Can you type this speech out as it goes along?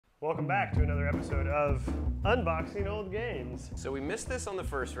Welcome back to another episode of Unboxing Old Games. So we missed this on the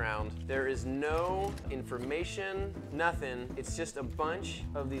first round. There is no information, nothing. It's just a bunch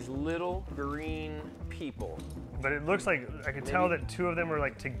of these little green people. But it looks like, I could tell that two of them are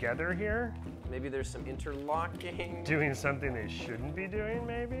like together here. Maybe there's some interlocking. Doing something they shouldn't be doing,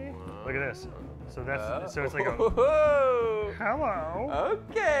 maybe? Look at this. So that's, so it's like a, hello.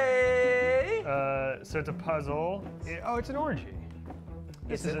 Okay. So it's a puzzle. Oh, it's an orgy.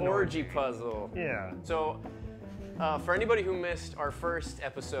 It's an orgy puzzle. Yeah. So, for anybody who missed our first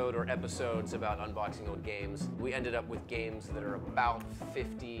episode or episodes about unboxing old games, we ended up with games that are about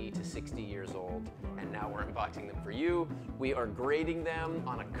 50 to 60 years old, and now we're unboxing them for you. We are grading them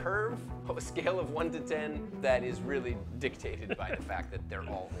on a curve of a scale of 1 to 10 that is really dictated by the fact that they're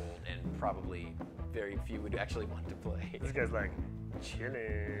all old and probably very few would actually want to play. This guy's like,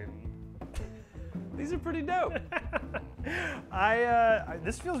 chilling. These are pretty dope.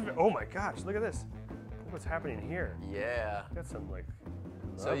 This feels, oh my gosh, look at this. Look what's happening here. Yeah. Got some like,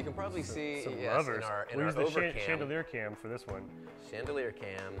 so you can probably see some yes, lovers. in our the overcam. chandelier cam for this one. Chandelier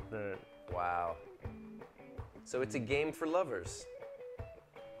cam. Wow. So it's a game for lovers.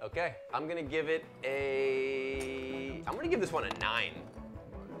 Okay, I'm gonna give it I'm gonna give this one a 9.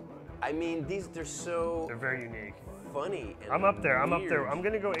 I mean, they're very unique. Funny and I'm up there. weird. I'm up there. I'm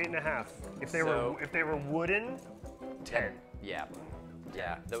gonna go 8.5. If they were wooden, 10. Yeah.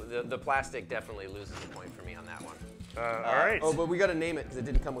 Yeah. The plastic definitely loses a point for me on that one. All right. Oh, but we gotta name it because it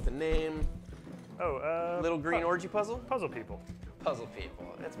didn't come with a name. Oh, Little green orgy puzzle? Puzzle people. Puzzle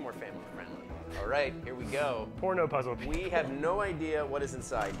people. That's more family friendly. All right, here we go. Porno puzzle people. We have no idea what is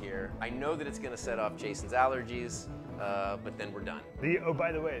inside here. I know that it's gonna set off Jason's allergies, but then we're done. Oh,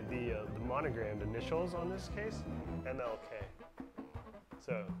 by the way, the monogrammed initials on this case, MLK.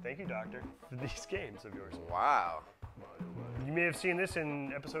 So, thank you, doctor, for these games of yours. Wow. You may have seen this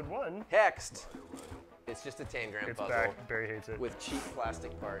in episode 1. Hexed. It's just a tangram It's puzzle. back. Barry hates it. With cheap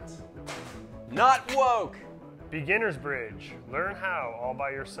plastic parts. Not woke! Beginner's Bridge. Learn how all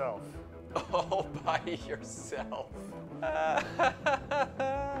by yourself. All by yourself.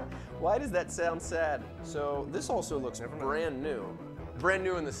 Why does that sound sad? So this also looks brand new. Brand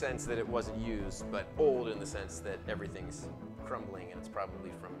new in the sense that it wasn't used, but old in the sense that everything's crumbling and it's probably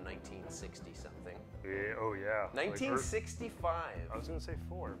from 1960 something. Yeah, oh yeah. 1965. I was gonna say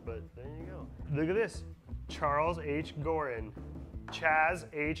 4, but there you go. Look at this. Charles H. Goren. Chaz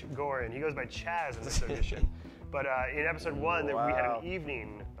H. Goren. He goes by Chaz in this edition. But in episode 1, we had an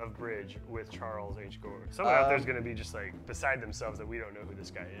evening of bridge with Charles H. Goren. Someone out there's gonna be just like beside themselves that we don't know who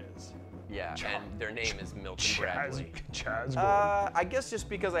this guy is. Yeah, and their name is Milton Bradley. Chaz Goren. I guess just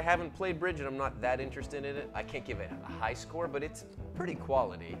because I haven't played bridge and I'm not that interested in it, I can't give it a high score, but it's pretty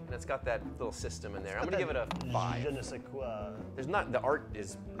quality. And it's got that little system in there. I'm gonna give it a 5. Je ne sais quoi. There's not, the art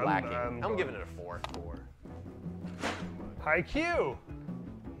is lacking. I'm giving it a 4. High Q.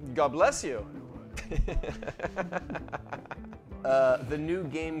 God bless you. The new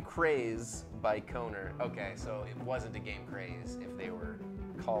game Craze by Koner. Okay, so it wasn't a game Craze if they were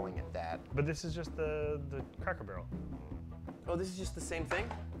calling it that. But this is just the Cracker Barrel. Oh, this is just the same thing?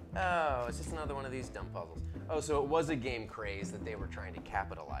 Oh, it's just another one of these dumb puzzles. Oh, so it was a game Craze that they were trying to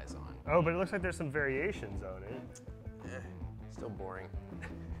capitalize on. Oh, but it looks like there's some variations on it. Still boring.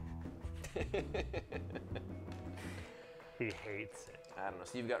 He hates it. I don't know.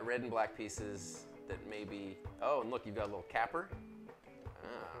 So you've got red and black pieces that maybe. Oh, and look, you've got a little capper.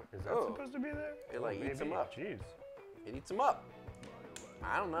 Is that supposed to be there? It like eats them up. Jeez. It eats them up.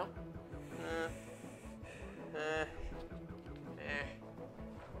 I don't know.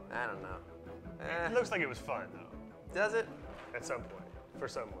 I don't know. It looks like it was fun though. Does it? At some point, for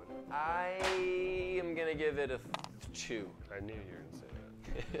someone. I am gonna give it a 2. I knew you were gonna say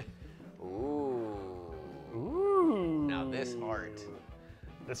that. Ooh. Ooh. Now this art.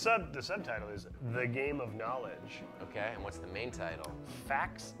 The subtitle is The Game of Knowledge. Okay, and what's the main title?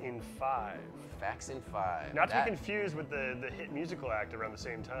 Facts in 5. Facts in 5. Not to be confused with the hit musical act around the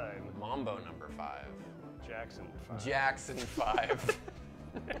same time. Mambo number 5. Jackson 5. Jackson 5.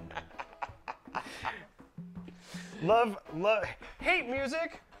 love, hate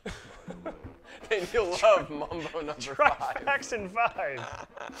music. Then you'll love Mambo number 5. Facts in 5.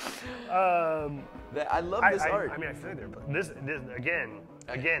 I love this art. I mean, I feel there, but this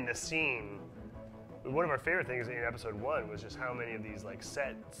again, the scene. One of our favorite things in episode 1 was just how many of these like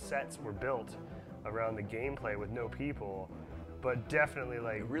sets were built around the gameplay with no people, but definitely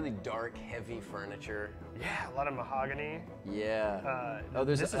like really dark, heavy furniture. Yeah, a lot of mahogany. Yeah. Oh,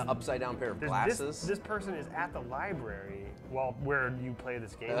 there's an upside down pair of glasses. This person is at the library where you play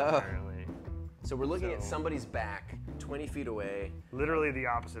this game apparently. So we're looking at somebody's back, 20 feet away. Literally the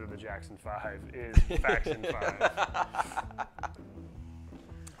opposite of the Jackson 5 is Faction 5.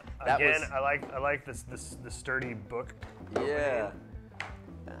 Again, I like this the sturdy book. Yeah.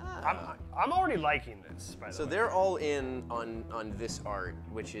 I'm already liking this, by the way. So they're all in on this art,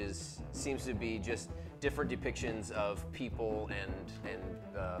 which seems to be just different depictions of people and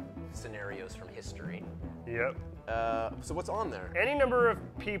scenarios from history. Yep. So what's on there? Any number of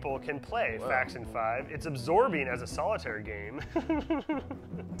people can play Faction 5. It's absorbing as a solitaire game.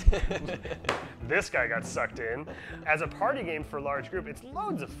 This guy got sucked in. As a party game for a large group, it's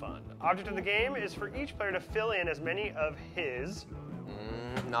loads of fun. Object of the game is for each player to fill in as many of his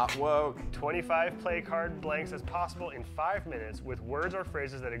not woke 25 play card blanks as possible in 5 minutes with words or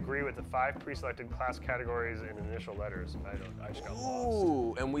phrases that agree with the 5 pre-selected class categories and initial letters. I just got lost.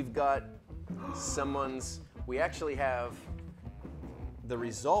 Ooh, and we've got we actually have the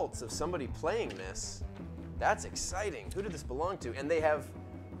results of somebody playing this. That's exciting. Who did this belong to? And they have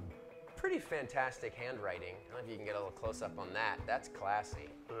pretty fantastic handwriting. I don't know if you can get a little close up on that. That's classy.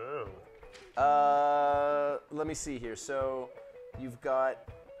 Oh. Let me see here. So you've got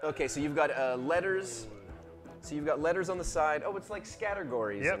letters. So you've got letters on the side. Oh, it's like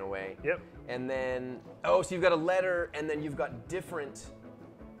categories in a way. Yep. And then, so you've got a letter, and then you've got different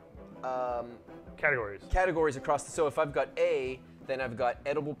categories across so if I've got A, then I've got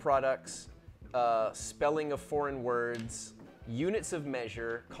edible products, spelling of foreign words, units of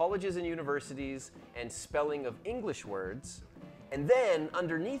measure, colleges and universities, and spelling of English words. And then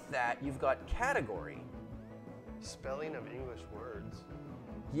underneath that, you've got category. Spelling of English words?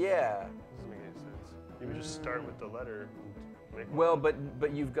 Yeah. Doesn't make any sense. You would just start with the letter and make well, but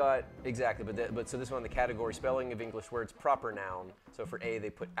you've got, exactly, but so this one, the category, spelling of English words, proper noun. So for A, they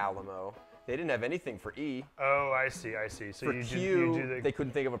put Alamo. They didn't have anything for E. Oh, I see. So for Q, they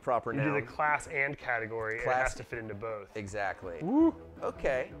couldn't think of a proper noun. You do the class and category, and it has to fit into both. Exactly. Woo.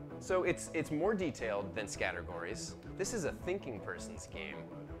 Okay, so it's more detailed than categories. This is a thinking person's game.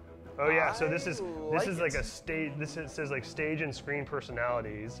 Oh yeah, so this is like a stage. Says like stage and screen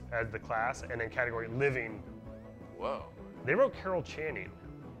personalities as the class, and then category living. Whoa. They wrote Carol Channing,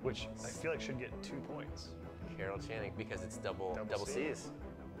 which I feel like should get 2 points. Carol Channing because it's double C's.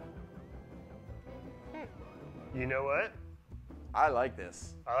 You know what? I like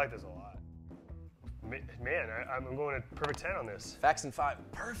this. I like this a lot. Man, I'm going to perfect 10 on this. Faction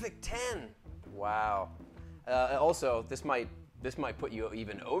 5, perfect 10. Wow. Also, this might put you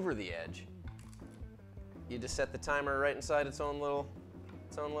even over the edge. You just set the timer right inside its own little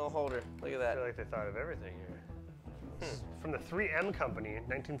holder. Look at that. I feel like they thought of everything here. From the 3M Company,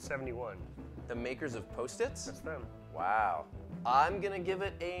 1971. The makers of Post-its? That's them. Wow. I'm gonna give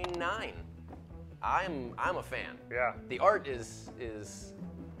it a 9. I'm a fan. Yeah. The art is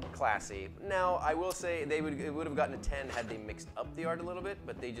classy. Now, I will say it would have gotten a 10 had they mixed up the art a little bit,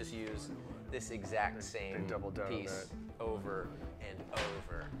 but they just use this exact same piece over and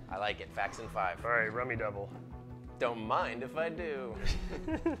over. I like it. Faction 5. All right, rummy double. Don't mind if I do.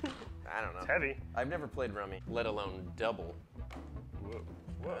 I don't know. It's heavy. I've never played rummy, let alone double. Whoa.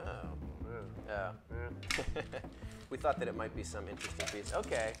 Oh. We thought that it might be some interesting piece.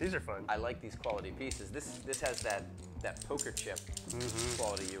 Okay. These are fun. I like these quality pieces. This has that poker chip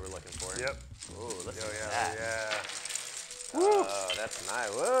quality you were looking for. Yep. Ooh, look at that. Yeah. Oh, that's nice.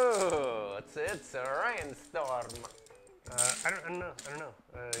 Whoa, it's a rainstorm. I don't know.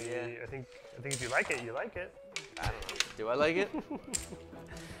 Yeah. I think if you like it, you like it. I don't know. Do I like it?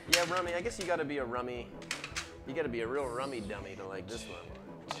 Yeah, rummy. I guess you got to be a rummy. You got to be a real rummy dummy to like this one.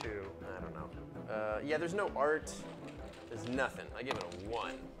 2. I don't know. Yeah, there's no art. There's nothing. I give it a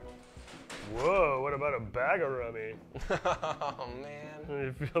 1. Whoa, what about a bag of rummy? Oh, man. How do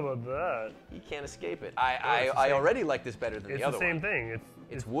you feel about that? You can't escape it. I already like this better than the other one. It's the same thing.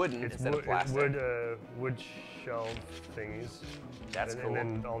 It's wooden instead of plastic. It's wood shelf thingies. That's cool. And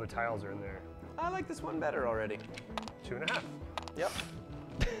then all the tiles are in there. I like this one better already. 2.5. Yep.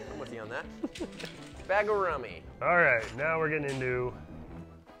 I'm with you on that. Bag of rummy. All right, now we're getting into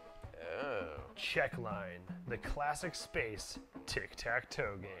Checkline, the classic space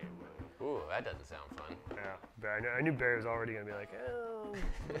tic-tac-toe game. Ooh, that doesn't sound fun. Yeah, I knew Barry was already going to be like, oh,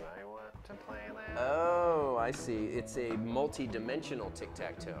 do I want to play that? Oh, I see. It's a multi-dimensional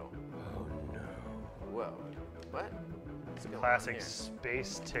tic-tac-toe. Oh, no. Whoa. What? It's a classic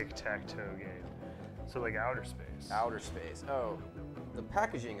space tic-tac-toe game. So like outer space. Outer space. Oh, the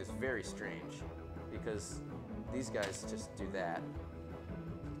packaging is very strange because these guys just do that.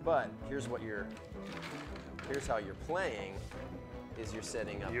 But here's how you're playing is you're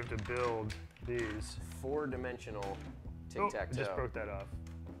setting up. You have to build these. 4-dimensional tic-tac-toe. I just broke that off.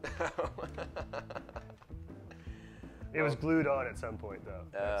 It was glued on at some point, though.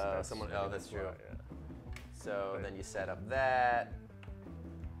 That's true. Yeah. So then you set up that,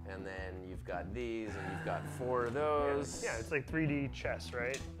 and then you've got these, and you've got 4 of those. Yeah, it's like 3D chess,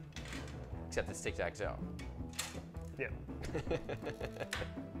 right? Except it's tic-tac-toe. Yeah.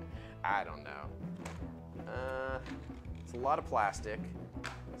 I don't know. It's a lot of plastic.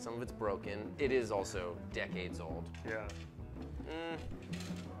 Some of it's broken. It is also decades old. Yeah.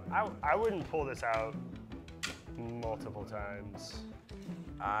 I wouldn't pull this out multiple times.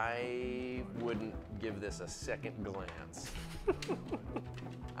 I wouldn't give this a second glance.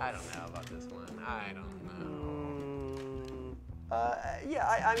 I don't know about this one. I don't know. Yeah,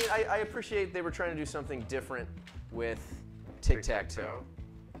 I mean, I appreciate they were trying to do something different with tic-tac-toe.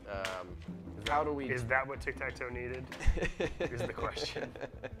 How do we... Is that what tic-tac-toe needed? Is the question.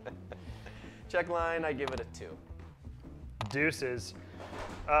 Check line, I give it a 2. Deuces.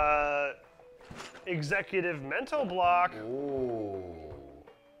 Executive mental block. Ooh.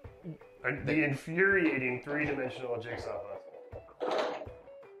 The infuriating 3-dimensional jigsaw puzzle.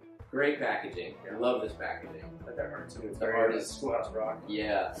 Great packaging. I love this packaging. But that art too. It's The very art is Schoolhouse Rock.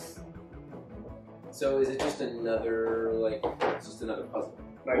 Yeah. So is it just another it's just another puzzle?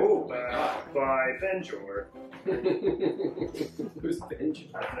 Oh my god! By Benjor. Who's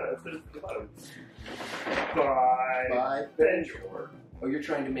Benjor? By Benjor. Oh, you're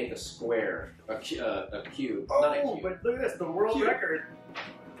trying to make a square, a cube, Oh, not a cube. but look at this. The world Cube. record,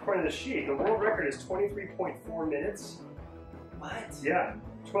 according to the sheet, the world record is 23.4 minutes. What? Yeah.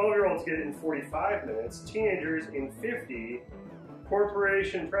 12-year-olds get it in 45 minutes. Teenagers in 50.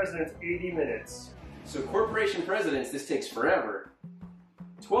 Corporation presidents 80 minutes. So corporation presidents, this takes forever.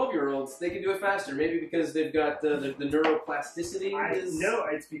 12-year-olds, they can do it faster, maybe because they've got the neuroplasticity. No,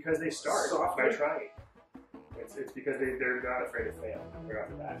 it's because they start Softer? by trying. It's because they're not afraid to fail right off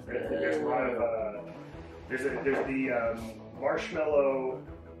the bat. There's a lot of there's the marshmallow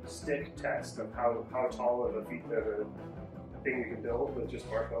stick test of how tall of a thing you can build with just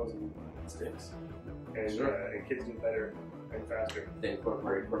marshmallows and sticks, and, and kids do better and faster. Then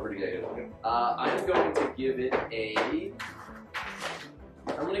corporate executive. I'm going to give it a.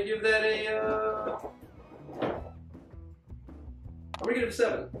 I'm going to give that a. I'm going to give it a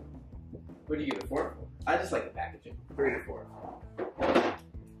 7. What do you give it, 4? I just like the packaging. 3 to 4.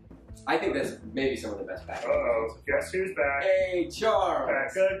 I think that's maybe some of the best packaging. Uh-oh, guess who's back? Hey, Charles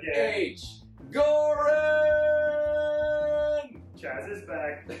Back again. H. Goren! Chaz is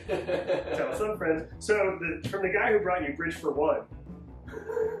back. Tell some friends. So, from the guy who brought you Bridge for 1.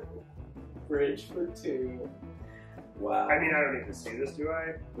 Bridge for 2. Wow. I mean, I don't need to see this, do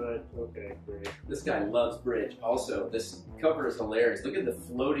I? But, okay, great. This guy loves Bridge. Also, this cover is hilarious. Look at the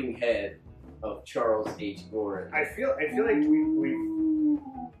floating head of Charles H. Goren. I feel like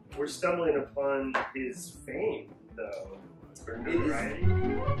we're stumbling upon his fame, though. For notoriety.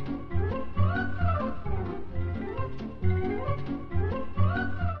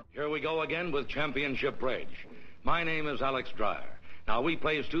 Here we go again with Championship Bridge. My name is Alex Dreyer. Now, we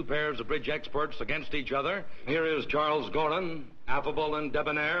place 2 pairs of bridge experts against each other. Here is Charles Goren, affable and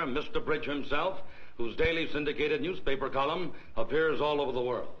debonair, Mr. Bridge himself, whose daily syndicated newspaper column appears all over the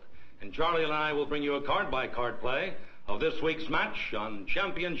world. And Charlie and I will bring you a card-by-card play of this week's match on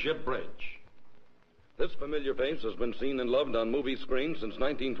Championship Bridge. This familiar face has been seen and loved on movie screens since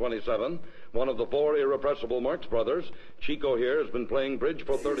 1927. One of the 4 irrepressible Marx brothers, Chico here, has been playing bridge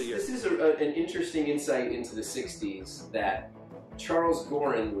for 30 years. This is an interesting insight into the 60s that Charles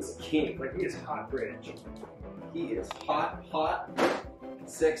Goren was a king. Like, he is hot bridge. He is hot,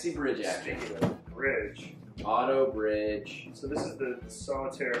 sexy bridge action. Speaking of bridge. Auto bridge. So this is the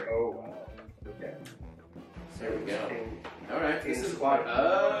solitaire. Oh, wow. Okay. There we go. King. All right. This is Quad.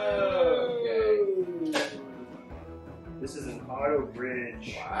 Oh, okay. This is an auto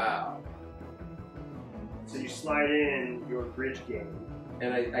bridge. Wow. So you slide in your bridge game.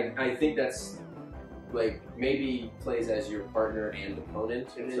 And I think that's like maybe plays as your partner and opponent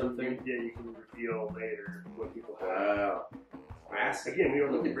or And then something. you can reveal later what people have. Wow. Classic. Again, we don't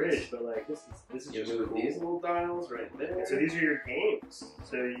know Look the at bridge, this. but like this is You just move cool. these little dials right there. And so these are your games.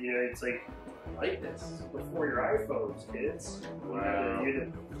 So you know it's like I like this. before your iPhones, kids. Wow. You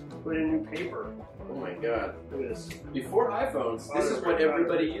had to put in new paper. Oh my god. Look at this. Before iPhones, this is what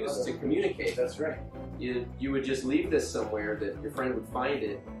everybody used to communicate. That's right. You would just leave this somewhere that your friend would find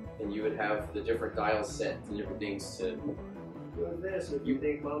it, and you would have the different dials set to different things to. Doing this if you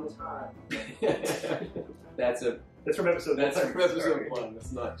think mom is hot. That's from episode 1. from episode Sorry. 1.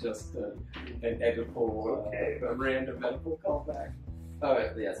 It's not just an Oedipal, Okay. a random Oedipal callback. Oh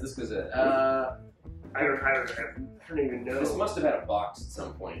yes, this was it. I don't even know. This must have had a box at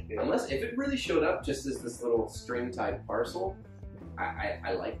some point. Yeah. Unless, if it really showed up just as this little string-type parcel,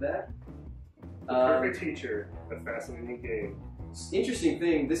 I like that. The Perfect Teacher, a fascinating game. Interesting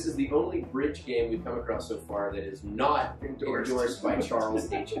thing, this is the only bridge game we've come across so far that is not endorsed by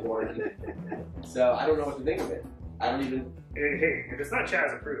Charles H. Goren. So I don't know what to think of it. I don't even... Hey, if it's not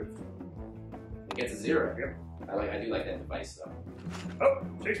Chaz approved. It gets a 0. Yep. I do like that device though. Oh,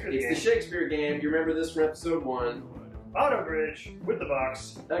 Shakespeare It's game. the Shakespeare game. Do you remember this from episode 1? Auto Bridge with the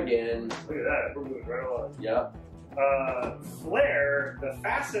box. Again. Look at that, we're moving right along. Yep. Flair, the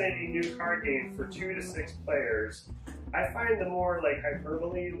fascinating new card game for 2 to 6 players. I find the more like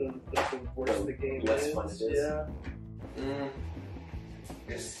hyperbole, the worse the game less is. fun it is. Yeah.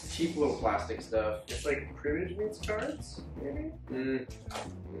 It's cheap little plastic stuff. It's like cribbage meets cards, maybe? I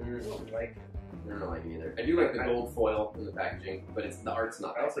don't like it. I don't like it either. I do like the gold foil in the packaging, but the art's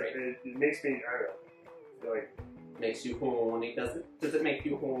not I that also, great. it makes me, I don't know, feel like Makes you horny, does it? Does it make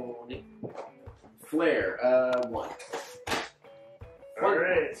you horny? Flair, 1.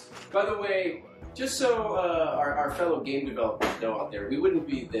 Alright. By the way, just so our fellow game developers know out there, we wouldn't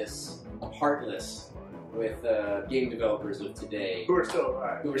be this heartless with game developers of today Who are still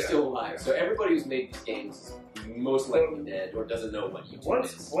alive. who are still alive. So everybody who's made these games is most likely dead or doesn't know what YouTube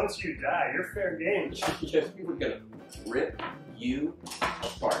is. Once you die, you're fair game. Yes, we were gonna rip you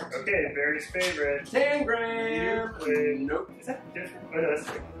apart. Okay, Barry's favorite. 10 gram! Euclid. Nope. Is that different? Oh, no, that's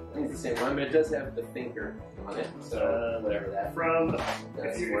different. I think it's the same one, but it does have the thinker on it, so whatever that. From,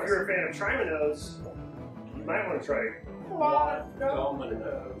 That's if you're a fan of Trimanos, you might want to try Quad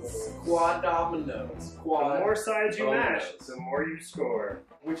dominoes. Quad dominoes. The Quad. more sides you match, dominoes. the more you score.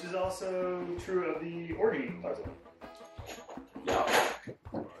 Which is also true of the orgy puzzle. Yeah.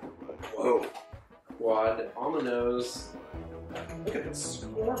 Whoa. Quad dominoes. Look at this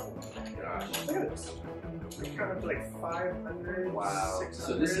score. Oh my gosh. Look at this. We count up to like 500, Wow. 600.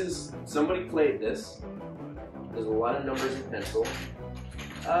 So this is, somebody played this. There's a lot of numbers in pencil.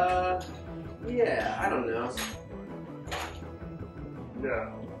 Yeah, I don't know.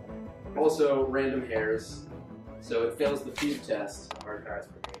 No. Also, random hairs. So it fails the fuse test. Hard pass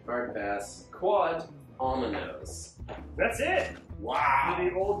for me. Hard pass. Quad dominoes. That's it. Wow. For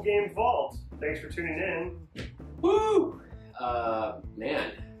the old game vault. Thanks for tuning in. Woo!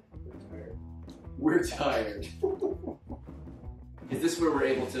 Man. We're tired. Is this where we're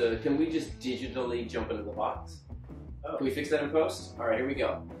able to, can we just digitally jump into the box? Oh. Can we fix that in post? Alright, here we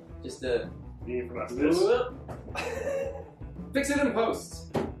go. Just You need from us this. fix it in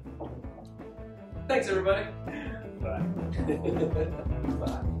post. Thanks everybody. Bye.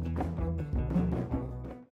 Bye.